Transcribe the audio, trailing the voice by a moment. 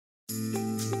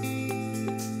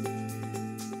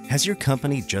Has your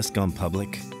company just gone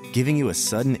public, giving you a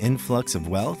sudden influx of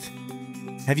wealth?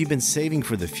 Have you been saving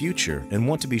for the future and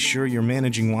want to be sure you're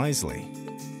managing wisely?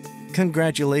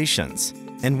 Congratulations,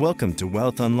 and welcome to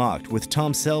Wealth Unlocked with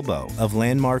Tomselbo of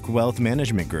Landmark Wealth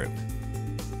Management Group.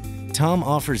 Tom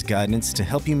offers guidance to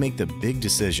help you make the big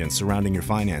decisions surrounding your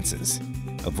finances,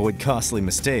 avoid costly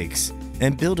mistakes,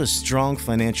 and build a strong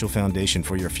financial foundation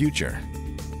for your future.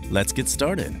 Let's get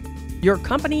started. Your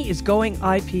company is going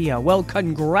IPO. Well,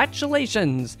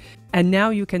 congratulations! And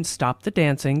now you can stop the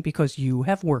dancing because you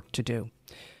have work to do.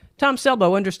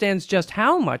 Tomselbo understands just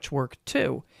how much work,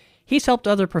 too. He's helped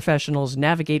other professionals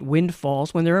navigate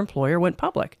windfalls when their employer went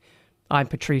public. I'm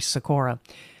Patrice Sikora.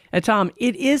 And Tom,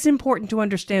 it is important to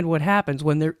understand what happens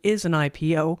when there is an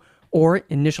IPO or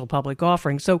initial public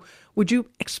offering. So would you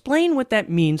explain what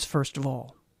that means, first of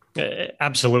all?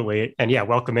 Absolutely. And yeah,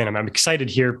 welcome in. I'm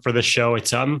excited here for this show.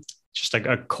 It's just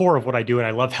a core of what I do. And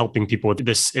I love helping people with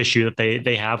this issue that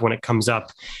they have when it comes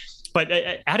up. But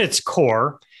at its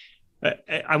core,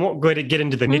 I won't go to get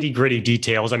into the nitty gritty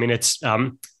details. I mean,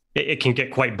 it can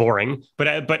get quite boring, but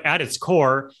at its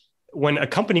core, when a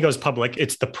company goes public,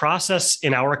 it's the process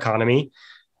in our economy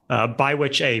by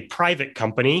which a private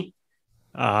company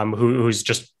who's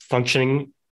just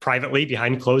functioning privately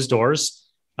behind closed doors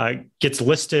gets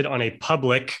listed on a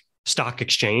public stock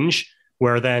exchange,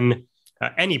 where then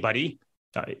anybody,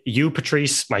 you,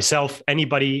 Patrice, myself,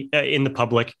 anybody in the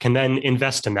public can then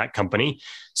invest in that company.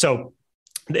 So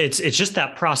it's just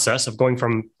that process of going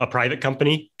from a private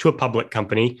company to a public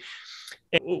company.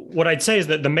 And what I'd say is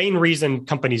that the main reason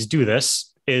companies do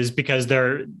this is because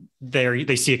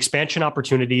they see expansion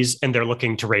opportunities and they're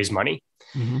looking to raise money.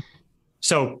 Mm-hmm.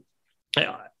 So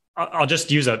I'll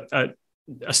just use a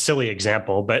silly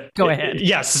example, but go ahead.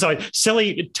 Yes. So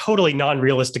silly, totally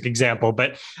non-realistic example.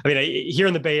 But I mean, here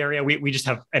in the Bay Area, we just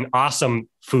have an awesome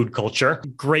food culture,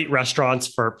 great restaurants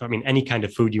for, any kind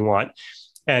of food you want.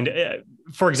 And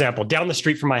for example, down the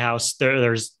street from my house,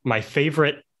 there's my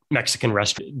favorite Mexican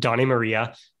restaurant, Donna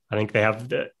Maria. I think they have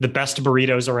the best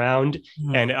burritos around.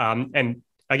 Mm. And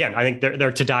again, I think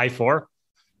they're to die for.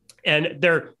 And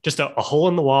they're just a hole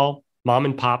in the wall, mom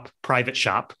and pop private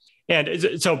shop.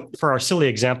 And so for our silly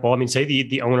example, say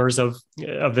the owners of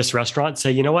this restaurant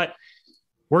say, you know what,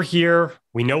 we're here.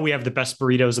 We know we have the best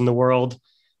burritos in the world.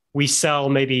 We sell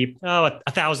maybe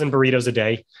 1,000 burritos a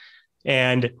day.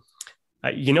 And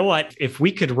you know what, if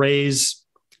we could raise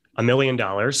 $1 million,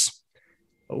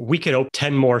 we could open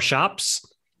 10 more shops.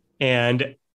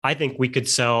 And I think we could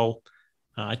sell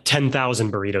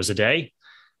 10,000 burritos a day.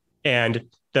 And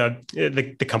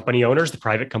the company owners, the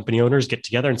private company owners get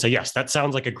together and say, yes, that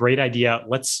sounds like a great idea.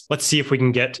 Let's see if we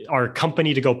can get our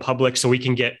company to go public so we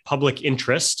can get public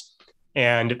interest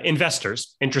and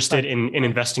investors interested in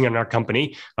investing in our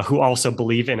company who also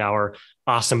believe in our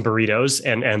awesome burritos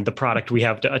and the product we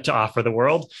have to offer the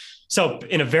world. So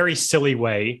in a very silly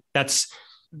way,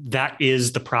 that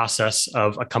is the process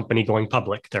of a company going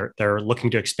public. They're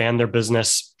looking to expand their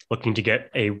business, looking to get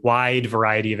a wide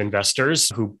variety of investors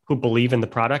who believe in the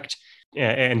product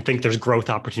and think there's growth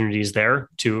opportunities there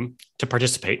to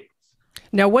participate.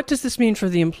 Now, what does this mean for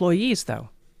the employees, though?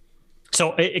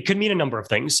 So it could mean a number of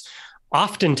things.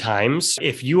 Oftentimes,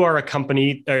 if you are a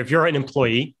company, or if you're an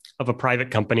employee of a private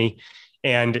company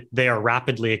and they are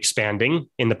rapidly expanding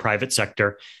in the private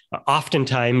sector,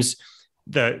 oftentimes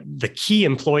the key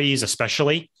employees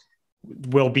especially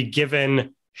will be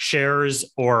given shares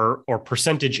or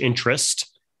percentage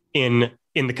interest in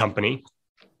the company.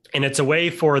 And it's a way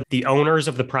for the owners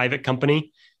of the private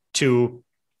company to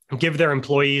give their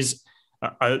employees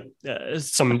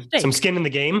some skin in the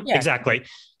game. Yeah. Exactly.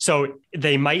 So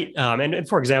they might, and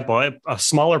for example, a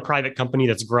smaller private company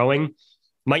that's growing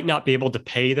might not be able to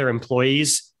pay their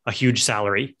employees a huge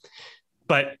salary,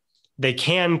 but they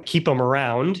can keep them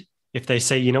around if they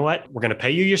say, you know what, we're going to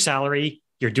pay you your salary.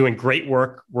 You're doing great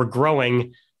work. We're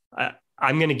growing.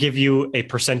 I'm going to give you a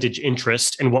percentage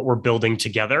interest in what we're building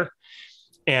together.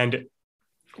 And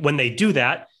when they do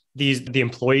that, the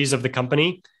employees of the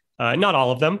company, not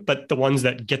all of them, but the ones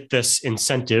that get this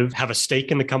incentive have a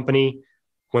stake in the company.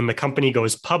 When the company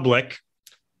goes public,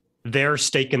 their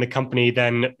stake in the company,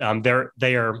 then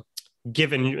they are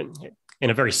given, in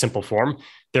a very simple form,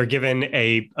 they're given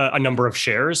a number of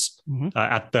shares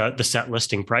at the set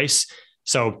listing price.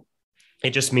 So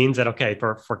it just means that, okay,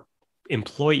 for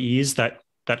employees that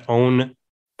own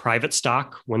private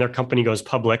stock, when their company goes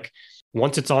public,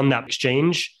 once it's on that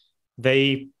exchange,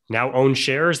 they now own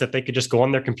shares that they could just go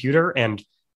on their computer and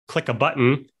click a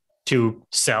button to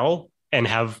sell and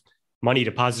have money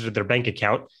deposited in their bank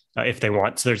account if they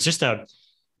want. So there's just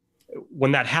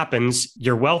when that happens,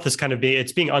 your wealth is kind of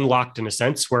it's being unlocked in a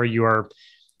sense where you are,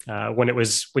 when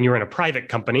you were in a private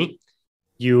company,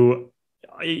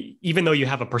 even though you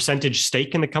have a percentage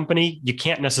stake in the company, you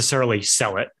can't necessarily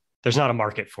sell it. There's not a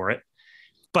market for it.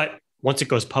 But once it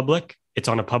goes public, it's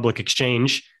on a public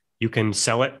exchange. You can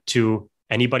sell it to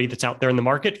anybody that's out there in the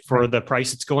market for the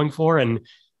price it's going for, and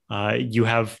you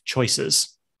have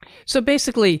choices. So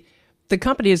basically, the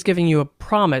company is giving you a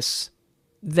promise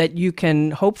that you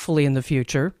can hopefully in the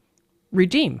future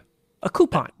redeem, a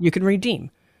coupon you can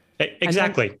redeem.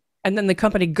 Exactly. And then the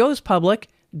company goes public,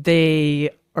 they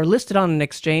are listed on an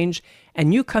exchange,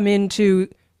 and you come into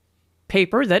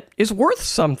paper that is worth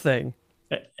something.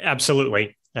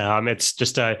 Absolutely. It's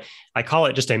just I call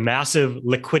it just a massive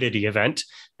liquidity event.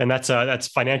 And that's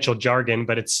financial jargon,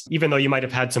 but it's, even though you might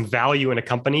have had some value in a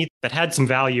company that had some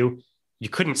value, you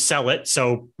couldn't sell it.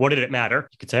 So what did it matter?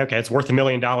 You could say, okay, it's worth $1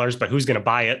 million, but who's going to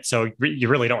buy it? So you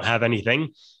really don't have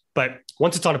anything. But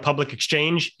once it's on a public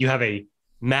exchange, you have a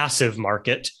massive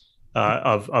market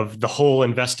of the whole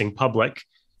investing public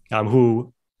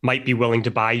who might be willing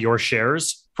to buy your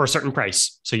shares for a certain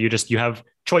price. So you have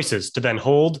choices to then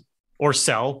hold or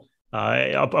sell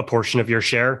a portion of your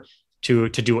share to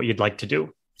do what you'd like to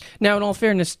do. Now, in all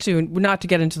fairness, too, not to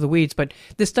get into the weeds, but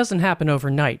this doesn't happen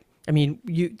overnight. I mean,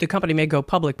 the company may go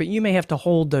public, but you may have to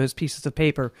hold those pieces of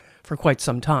paper for quite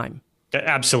some time.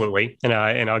 Absolutely. And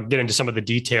I'll get into some of the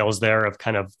details there of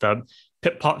kind of the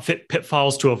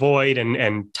pitfalls to avoid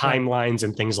and timelines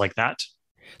and things like that.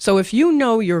 So if you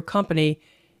know your company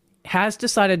has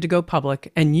decided to go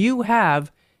public and you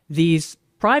have these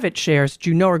private shares that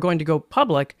you know are going to go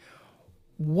public,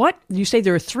 what you say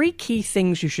there are 3 key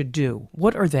things you should do.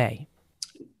 What are they?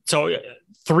 So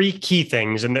 3 key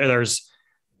things, and I'll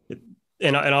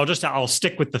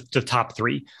stick with the top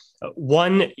 3.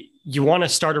 1, you want to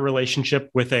start a relationship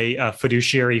with a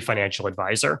fiduciary financial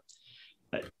advisor.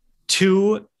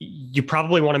 2, you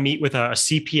probably want to meet with a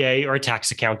CPA or a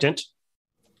tax accountant.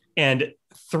 And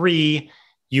 3,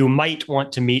 you might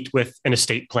want to meet with an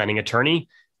estate planning attorney,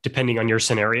 depending on your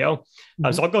scenario.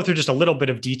 Mm-hmm. So I'll go through just a little bit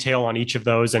of detail on each of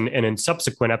those. And in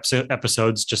subsequent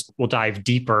episodes, we'll dive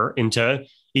deeper into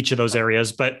each of those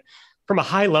areas. But from a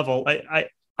high level,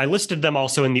 I listed them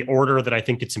also in the order that I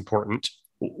think it's important.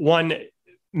 1,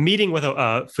 meeting with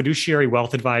a fiduciary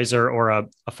wealth advisor or a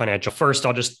financial. First,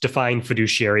 I'll just define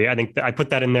fiduciary. I think I put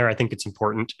that in there. I think it's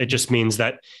important. It just means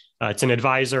that it's an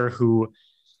advisor who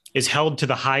is held to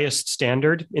the highest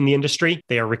standard in the industry.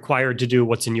 They are required to do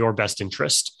what's in your best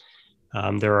interest.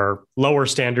 There are lower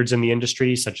standards in the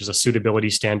industry, such as a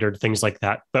suitability standard, things like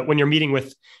that. But when you're meeting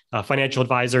with financial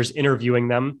advisors, interviewing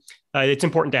them, it's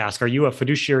important to ask, are you a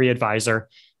fiduciary advisor?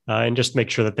 And just make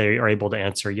sure that they are able to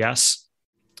answer yes.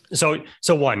 So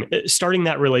 1, starting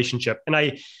that relationship. And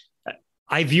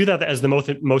I view that as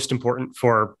the most important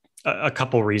for a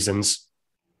couple reasons.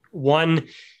 1,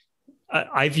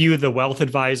 I view the wealth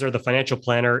advisor, the financial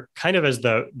planner, kind of as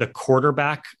the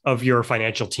quarterback of your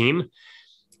financial team.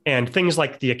 And things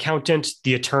like the accountant,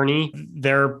 the attorney,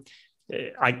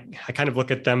 I kind of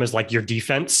look at them as like your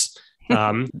defense.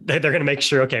 They're going to make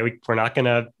sure, okay, we're not going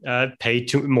to pay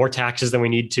more taxes than we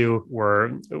need to.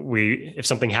 If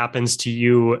something happens to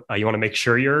you, you want to make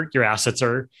sure your assets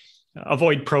are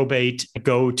avoid probate,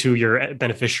 go to your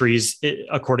beneficiaries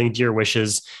according to your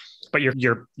wishes. But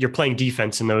you're playing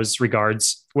defense in those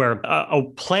regards, where a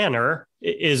planner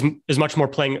is much more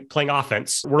playing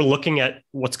offense. We're looking at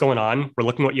what's going on. We're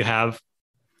looking at what you have,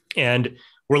 and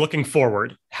we're looking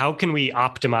forward. How can we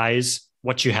optimize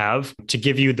what you have to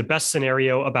give you the best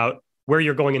scenario about where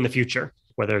you're going in the future?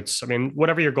 Whether it's,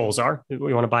 whatever your goals are. You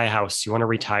want to buy a house, you want to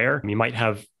retire, you might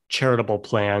have charitable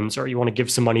plans, or you want to give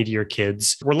some money to your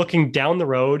kids. We're looking down the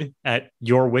road at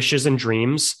your wishes and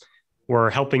dreams. We're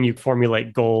helping you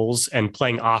formulate goals and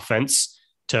playing offense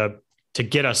to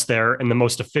get us there in the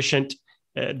most efficient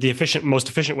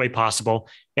way possible.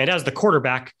 And as the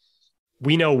quarterback,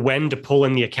 we know when to pull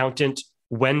in the accountant,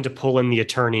 when to pull in the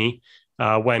attorney,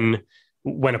 when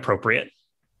appropriate.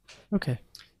 Okay.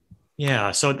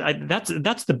 Yeah. So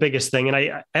that's the biggest thing.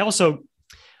 And I'll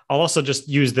also just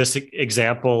use this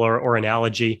example or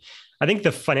analogy. I think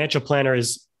the financial planner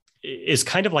is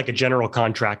kind of like a general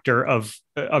contractor of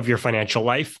your financial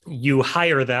life. You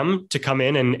hire them to come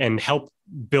in and help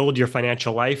build your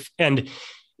financial life. And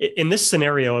in this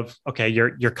scenario of, okay,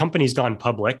 your company's gone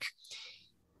public,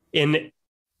 in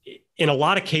a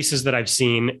lot of cases that I've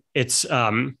seen, it's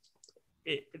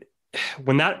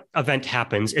when that event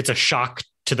happens, it's a shock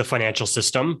to the financial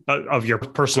system of your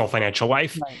personal financial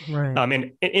life. Right.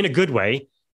 And in a good way,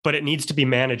 but it needs to be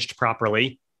managed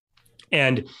properly.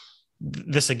 And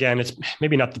this again, it's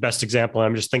maybe not the best example.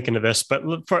 I'm just thinking of this, but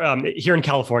for here in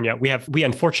California, we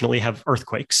unfortunately have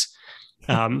earthquakes.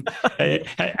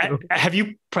 Have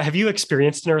you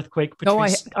experienced an earthquake,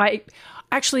 Patrice? No, I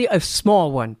actually a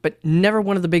small one, but never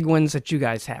one of the big ones that you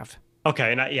guys have.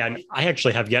 Okay, and I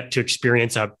actually have yet to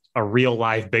experience a real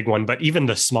live big one, but even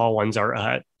the small ones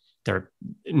are they're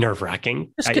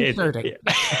nerve-wracking. Disconcerting.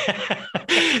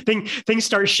 Things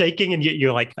start shaking, and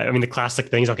you're like, I mean, the classic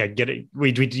things. Okay, get it.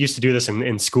 We used to do this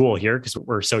in school here because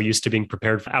we're so used to being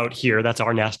prepared out here. That's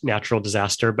our natural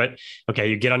disaster. But okay,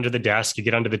 you get under the desk, you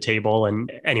get under the table,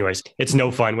 and anyways, it's no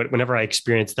fun. Whenever I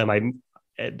experience them,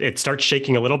 it starts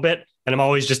shaking a little bit, and I'm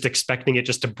always just expecting it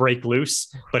just to break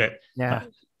loose. But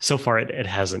so far it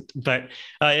hasn't. But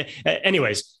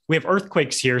anyways, we have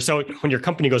earthquakes here. So when your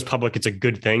company goes public, it's a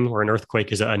good thing, or an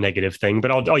earthquake is a negative thing. But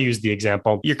I'll use the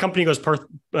example. Your company goes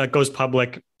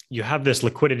public. You have this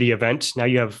liquidity event. Now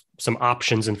you have some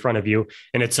options in front of you,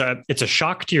 and it's a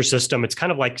shock to your system. It's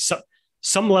kind of like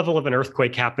some level of an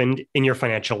earthquake happened in your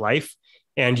financial life,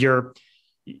 and your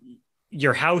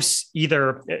house,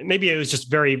 either maybe it was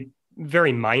just very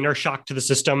minor shock to the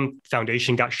system.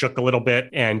 Foundation got shook a little bit,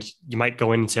 and you might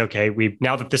go in and say, okay,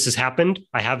 now that this has happened,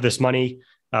 I have this money.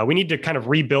 We need to kind of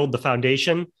rebuild the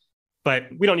foundation, but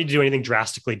we don't need to do anything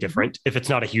drastically different if it's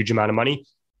not a huge amount of money.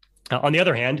 On the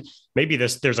other hand, maybe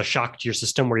there's a shock to your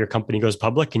system where your company goes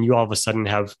public and you all of a sudden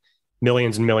have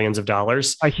millions and millions of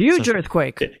dollars. A huge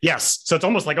earthquake. Yes. So it's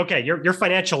almost like, okay, your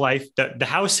financial life, the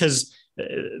house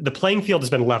the playing field has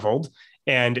been leveled,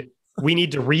 and we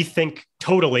need to rethink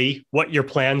totally what your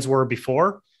plans were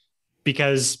before,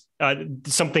 because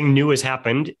something new has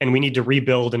happened and we need to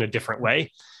rebuild in a different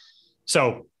way.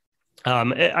 So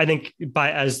I think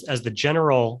as the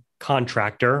general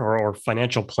contractor or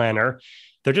financial planner,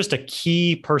 they're just a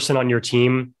key person on your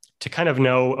team to kind of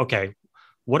know, okay,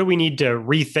 what do we need to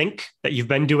rethink that you've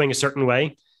been doing a certain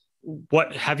way?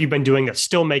 What have you been doing that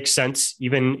still makes sense,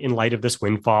 even in light of this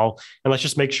windfall? And let's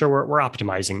just make sure we're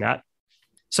optimizing that.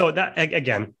 So that,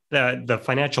 again, the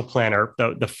financial planner,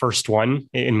 the first one,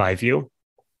 in my view.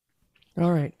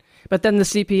 All right. But then the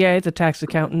CPA, the tax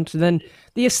accountant, then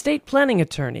the estate planning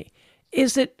attorney.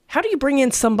 How do you bring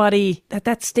in somebody at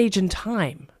that stage in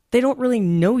time? They don't really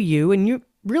know you, and you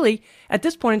really, at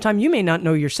this point in time, you may not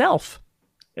know yourself.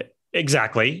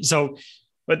 Exactly. So,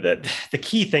 but the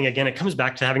key thing, again, it comes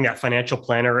back to having that financial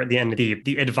planner at the end,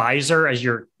 the advisor as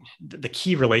the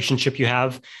key relationship you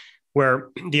have, where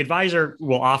the advisor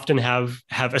will often have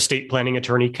estate planning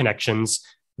attorney connections.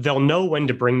 They'll know when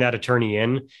to bring that attorney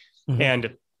in.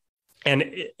 Mm-hmm.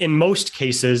 And in most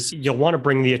cases, you'll want to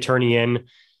bring the attorney in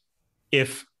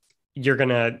if you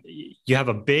have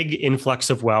a big influx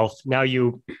of wealth. Now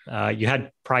you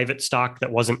had private stock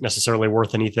that wasn't necessarily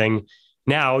worth anything.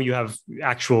 Now you have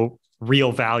actual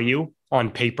real value on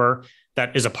paper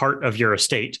that is a part of your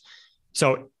estate.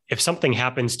 So if something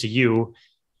happens to you,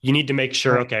 you need to make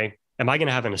sure, okay, am I going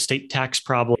to have an estate tax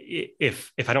problem?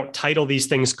 If I don't title these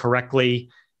things correctly,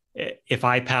 if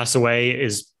I pass away,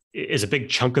 is a big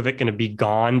chunk of it going to be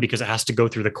gone because it has to go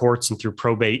through the courts and through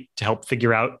probate to help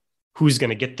figure out who's going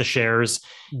to get the shares.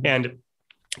 Mm-hmm. And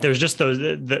there's just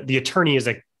the attorney is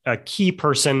a key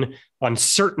person on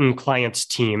certain clients'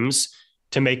 teams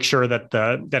to make sure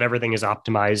that everything is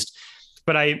optimized.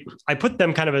 But I put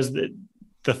them kind of as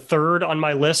the third on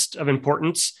my list of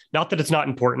importance. Not that it's not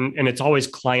important, and it's always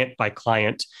client by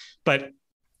client, but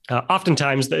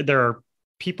oftentimes there are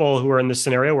people who are in this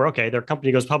scenario where, okay, their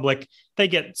company goes public, they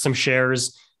get some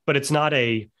shares, but it's not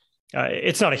a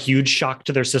huge shock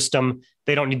to their system.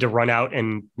 They don't need to run out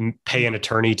and pay an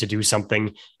attorney to do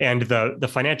something. And the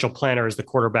financial planner as the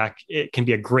quarterback, it can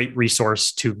be a great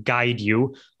resource to guide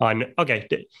you on, okay,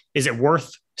 is it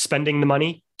worth spending the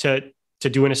money to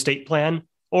do an estate plan?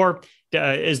 Or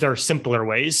is there simpler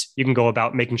ways you can go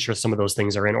about making sure some of those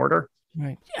things are in order?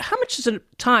 Right. How much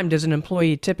time does an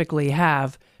employee typically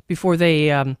have before they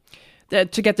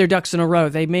to get their ducks in a row?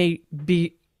 They may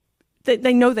be,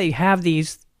 they know they have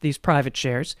these private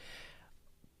shares,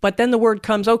 but then the word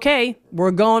comes, okay,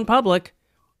 we're going public.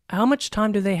 How much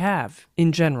time do they have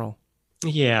in general?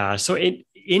 Yeah. So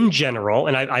in general,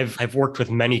 and I've worked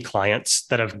with many clients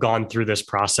that have gone through this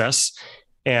process,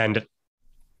 and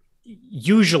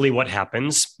usually what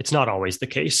happens, it's not always the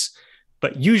case,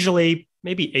 but usually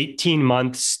maybe 18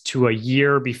 months to a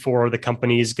year before the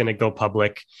company is going to go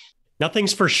public.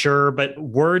 Nothing's for sure, but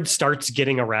word starts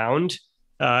getting around.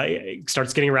 It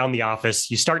starts getting around the office.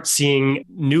 You start seeing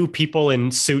new people in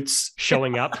suits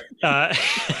showing up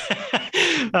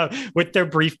with their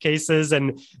briefcases,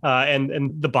 and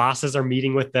the bosses are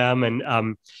meeting with them.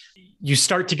 And you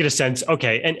start to get a sense,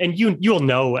 okay, and you'll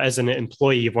know as an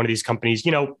employee of one of these companies,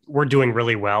 we're doing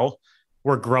really well.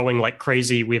 We're growing like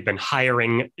crazy. We've been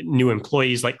hiring new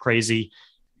employees like crazy.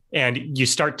 And you'll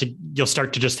start to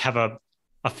just have a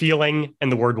feeling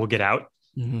and the word will get out.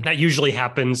 Mm-hmm. That usually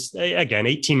happens, again,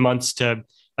 18 months to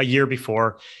a year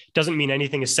before. Doesn't mean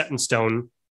anything is set in stone.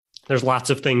 There's lots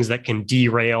of things that can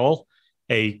derail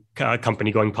a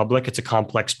company going public. It's a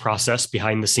complex process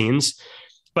behind the scenes.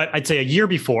 But I'd say a year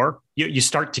before you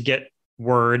start to get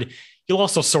word, you'll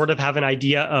also sort of have an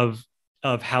idea of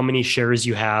how many shares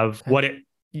you have,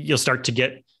 you'll start to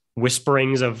get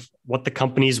whisperings of what the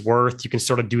company's worth. You can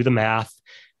sort of do the math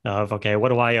of, okay, what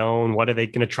do I own? What are they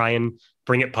going to try and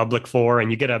bring it public for?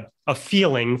 And you get a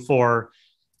feeling for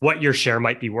what your share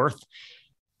might be worth.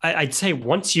 I'd say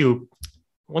once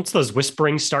those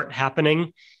whisperings start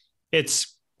happening,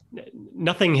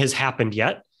 nothing has happened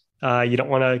yet. You don't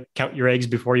want to count your eggs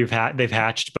before they've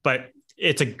hatched, but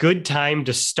it's a good time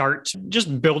to start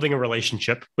just building a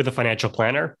relationship with a financial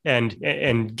planner and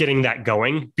getting that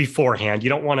going beforehand. You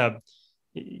don't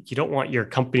want your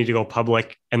company to go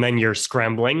public and then you're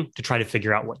scrambling to try to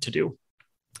figure out what to do.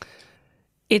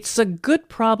 It's a good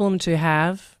problem to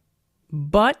have,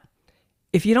 but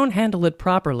if you don't handle it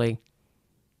properly,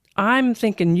 I'm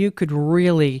thinking there could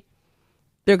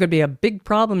be a big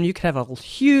problem. You could have a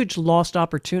huge lost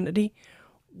opportunity.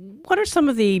 What are some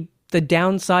of the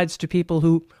downsides to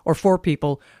for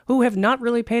people who have not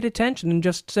really paid attention and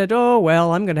just said, oh,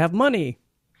 well, I'm going to have money?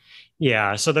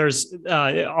 Yeah. So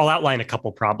I'll outline a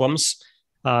couple problems.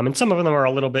 And some of them are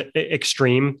a little bit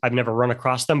extreme. I've never run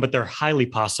across them, but they're highly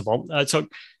possible. So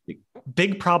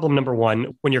big problem number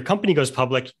one, when your company goes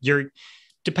public,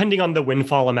 depending on the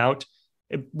windfall amount,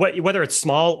 whether it's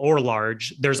small or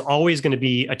large, there's always going to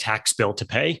be a tax bill to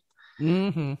pay.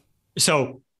 Mm-hmm.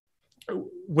 So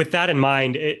with that in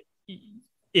mind,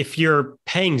 if you're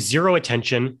paying zero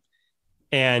attention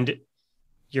and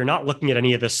you're not looking at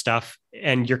any of this stuff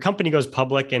and your company goes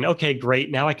public and, okay, great,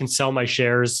 now I can sell my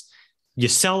shares. You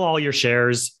sell all your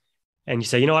shares and you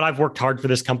say, you know what, I've worked hard for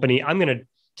this company. I'm going to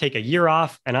take a year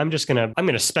off and I'm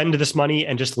going to spend this money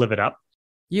and just live it up.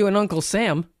 You and Uncle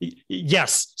Sam.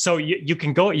 Yes. So you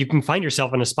can find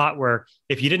yourself in a spot where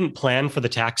if you didn't plan for the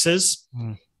taxes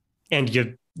and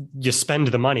you spend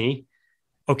the money,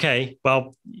 okay,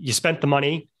 well, you spent the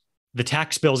money, the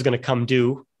tax bill is going to come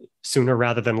due sooner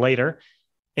rather than later.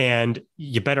 And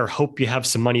you better hope you have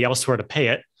some money elsewhere to pay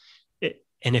it.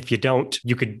 And if you don't,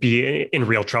 you could be in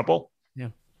real trouble. Yeah.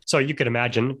 So you could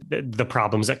imagine the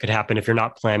problems that could happen if you're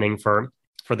not planning for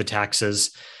the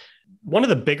taxes. One of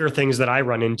the bigger things that I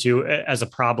run into as a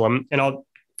problem, and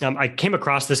I came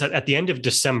across this at the end of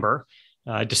December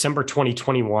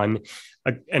 2021,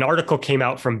 an article came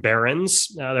out from Barron's.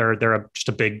 They're just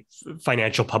a big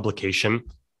financial publication,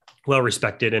 well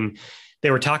respected, and they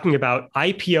were talking about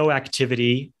IPO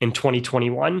activity in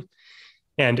 2021,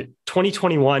 and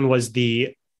 2021 was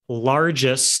the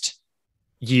largest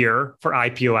year for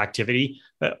IPO activity.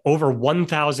 Over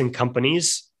 1,000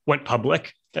 companies went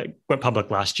public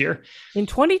last year. In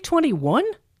 2021?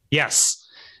 Yes.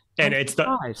 And I'm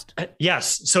surprised.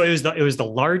 Yes. So it was the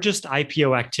largest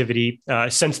IPO activity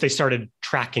since they started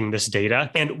tracking this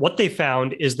data. And what they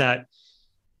found is that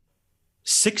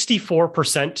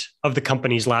 64% of the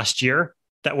companies last year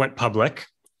that went public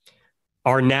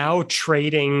are now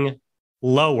trading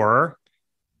lower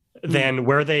than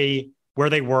where they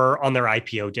were on their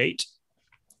IPO date.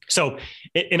 So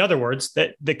in other words,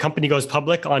 that the company goes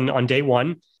public on day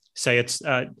one, say it's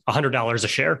 $100 a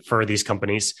share for these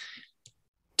companies.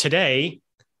 Today,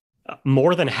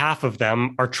 more than half of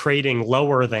them are trading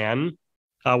lower than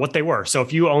what they were. So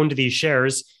if you owned these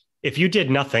shares, if you did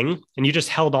nothing and you just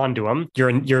held on to them,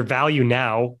 your value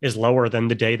now is lower than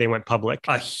the day they went public.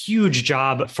 A huge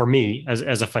job for me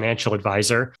as a financial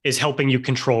advisor is helping you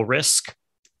control risk.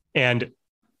 And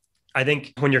I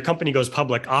think when your company goes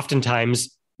public,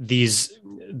 oftentimes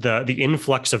the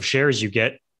influx of shares you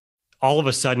get all of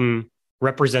a sudden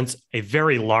represents a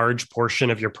very large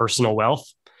portion of your personal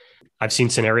wealth. I've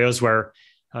seen scenarios where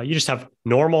you just have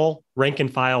normal rank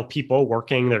and file people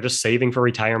working. They're just saving for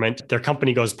retirement. Their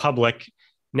company goes public.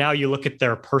 Now you look at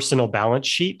their personal balance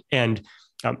sheet and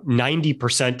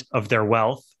 90% of their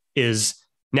wealth is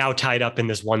now tied up in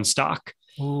this one stock.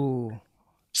 Ooh.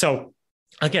 So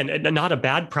again, not a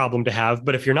bad problem to have,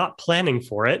 but if you're not planning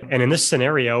for it, and in this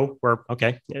scenario where,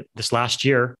 okay, this last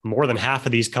year, more than half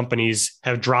of these companies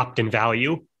have dropped in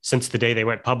value since the day they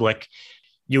went public,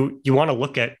 you want to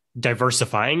look at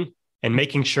diversifying and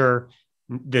making sure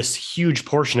this huge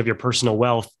portion of your personal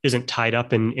wealth isn't tied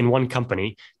up in one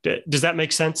company. Does that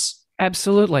make sense?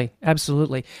 Absolutely.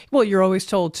 Absolutely. Well, you're always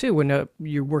told too, when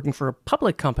you're working for a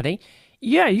public company,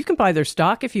 yeah, you can buy their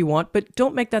stock if you want, but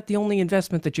don't make that the only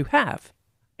investment that you have.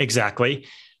 Exactly.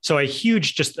 So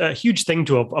just a huge thing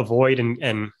to avoid,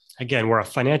 and again, where a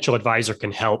financial advisor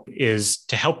can help is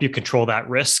to help you control that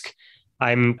risk.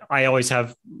 I always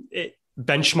have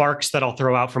benchmarks that I'll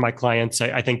throw out for my clients.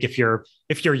 I think if you're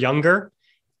younger,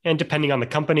 and depending on the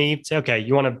company, say, okay,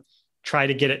 you want to try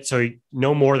to get it so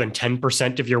no more than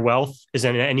 10% of your wealth is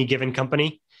in any given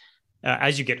company.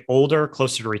 As you get older,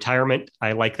 closer to retirement,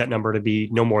 I like that number to be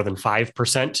no more than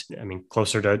 5%. I mean,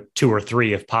 closer to 2 or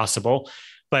 3 if possible.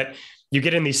 But you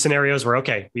get in these scenarios where,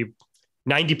 okay,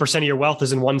 90% of your wealth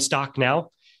is in one stock now.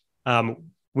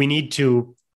 We need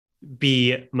to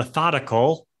be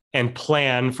methodical and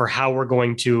plan for how we're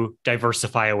going to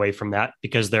diversify away from that,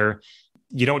 because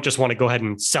you don't just want to go ahead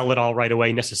and sell it all right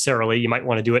away necessarily. You might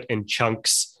want to do it in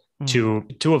chunks to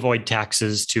avoid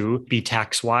taxes, to be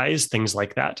tax wise, things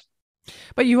like that.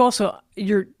 But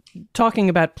you're talking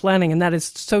about planning, and that is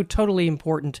so totally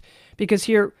important, because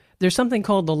there's something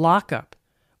called the lockup,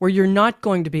 where you're not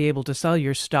going to be able to sell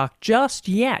your stock just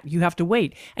yet. You have to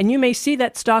wait. And you may see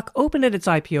that stock open at its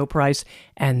IPO price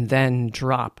and then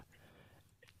drop.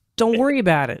 Don't worry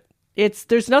about it.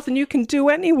 There's nothing you can do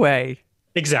anyway.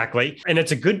 Exactly. And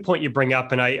it's a good point you bring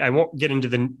up. And I won't get into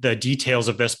the details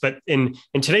of this, but in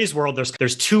today's world,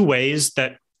 there's 2 ways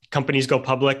that companies go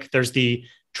public. There's the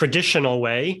traditional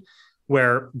way,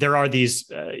 where there are these,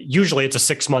 usually it's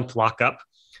a 6-month lockup.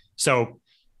 So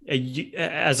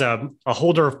as a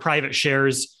holder of private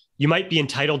shares, you might be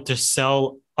entitled to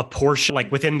sell a portion,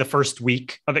 like within the first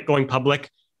week of it going public,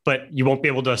 but you won't be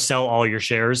able to sell all your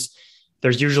shares.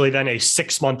 There's usually then a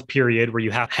 6-month period where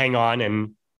you have to hang on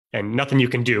and nothing you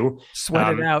can do.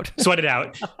 Sweat it out. Sweat it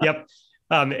out. Yep.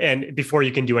 And before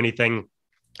you can do anything.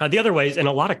 The other ways, and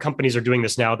a lot of companies are doing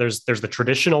this now, there's the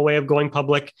traditional way of going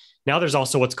public. Now there's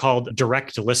also what's called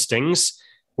direct listings,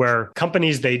 where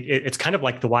companies, it's kind of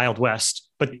like the Wild West,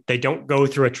 but they don't go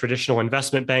through a traditional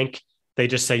investment bank. They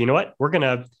just say, you know what, we're going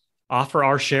to offer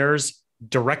our shares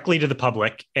directly to the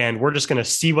public, and we're just going to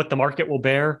see what the market will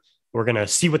bear. We're going to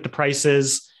see what the price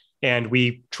is. And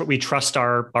we trust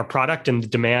our product and the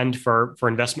demand for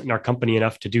investment in our company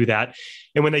enough to do that.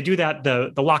 And when they do that,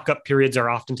 the lockup periods are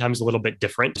oftentimes a little bit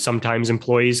different. Sometimes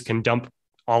employees can dump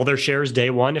all their shares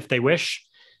day one if they wish.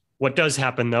 What does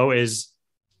happen though is,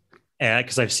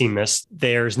 because I've seen this,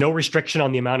 there's no restriction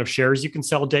on the amount of shares you can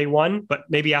sell day one, but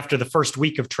maybe after the first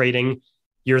week of trading,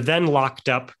 you're then locked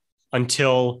up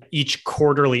until each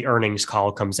quarterly earnings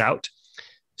call comes out.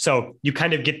 So you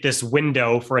kind of get this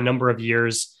window for a number of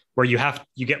years where you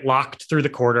get locked through the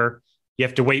quarter. You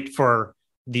have to wait for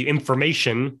the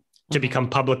information to become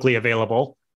publicly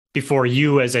available before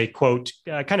you, as a quote,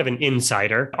 kind of an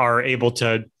insider, are able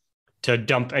to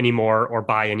dump any more or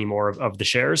buy any more of the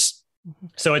shares.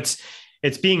 So it's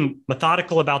being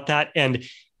methodical about that, and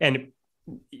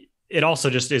it also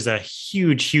just is a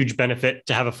huge benefit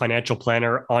to have a financial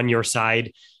planner on your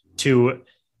side to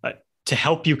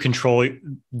help you control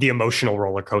the emotional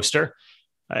roller coaster.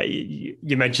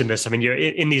 You mentioned this. I mean, you're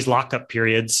in these lockup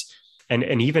periods,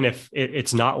 and even if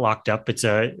it's not locked up, it's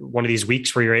one of these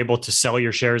weeks where you're able to sell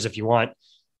your shares if you want.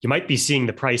 You might be seeing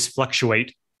the price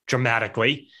fluctuate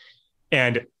dramatically,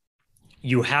 and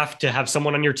you have to have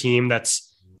someone on your team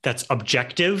that's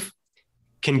objective,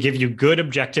 can give you good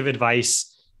objective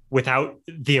advice without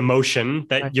the emotion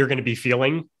that you're going to be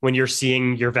feeling when you're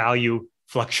seeing your value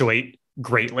fluctuate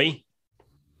greatly.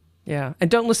 Yeah, and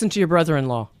don't listen to your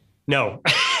brother-in-law. No,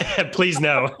 please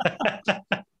no.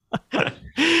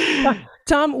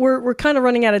 Tom, we're kind of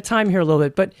running out of time here a little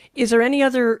bit, but is there any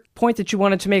other point that you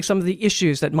wanted to make, some of the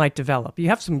issues that might develop? You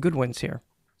have some good ones here.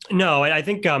 No, I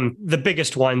think the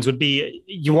biggest ones would be,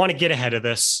 you want to get ahead of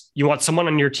this. You want someone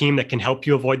on your team that can help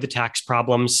you avoid the tax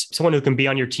problems, someone who can be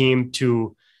on your team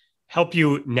to help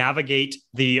you navigate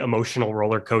the emotional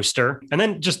roller coaster, and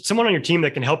then just someone on your team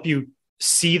that can help you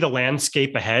see the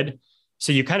landscape ahead.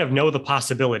 So you kind of know the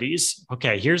possibilities.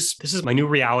 Okay, this is my new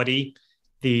reality.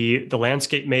 The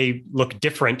landscape may look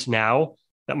different now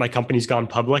that my company's gone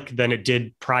public than it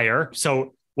did prior.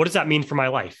 So what does that mean for my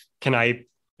life?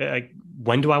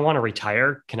 When do I want to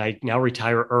retire? Can I now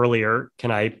retire earlier? Can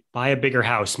I buy a bigger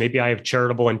house? Maybe I have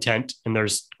charitable intent, and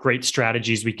there's great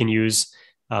strategies we can use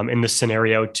in this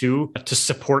scenario to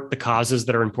support the causes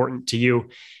that are important to you.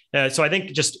 So I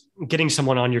think just getting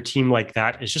someone on your team like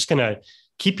that is just going to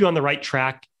keep you on the right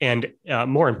track, and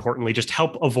more importantly, just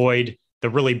help avoid the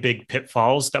really big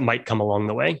pitfalls that might come along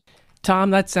the way.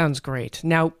 Tom, that sounds great.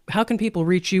 Now, how can people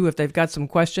reach you if they've got some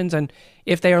questions and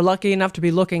if they are lucky enough to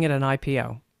be looking at an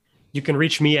IPO? You can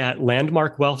reach me at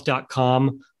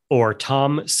landmarkwealth.com or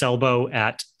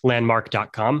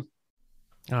tomselbo@landmark.com.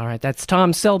 All right, that's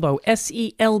Tom Selbo,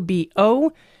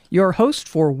 Selbo, your host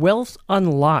for Wealth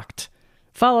Unlocked.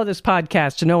 Follow this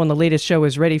podcast to know when the latest show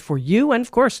is ready for you, and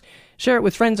of course, share it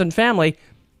with friends and family.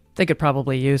 They could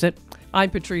probably use it. I'm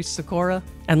Patrice Sikora,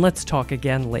 and let's talk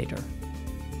again later.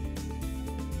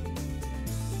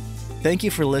 Thank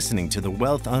you for listening to the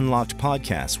Wealth Unlocked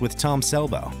podcast with Tom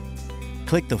Selbo.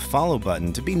 Click the follow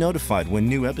button to be notified when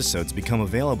new episodes become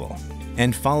available.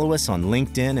 And follow us on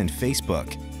LinkedIn and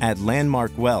Facebook at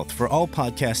Landmark Wealth for all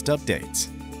podcast updates.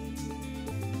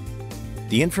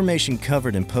 The information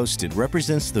covered and posted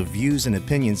represents the views and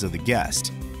opinions of the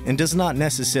guest and does not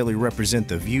necessarily represent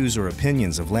the views or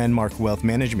opinions of Landmark Wealth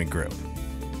Management Group.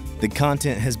 The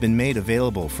content has been made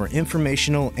available for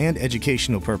informational and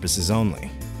educational purposes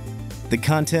only. The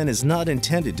content is not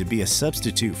intended to be a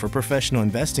substitute for professional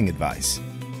investing advice.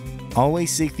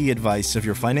 Always seek the advice of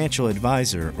your financial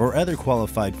advisor or other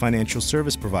qualified financial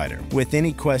service provider with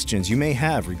any questions you may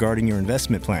have regarding your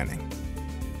investment planning.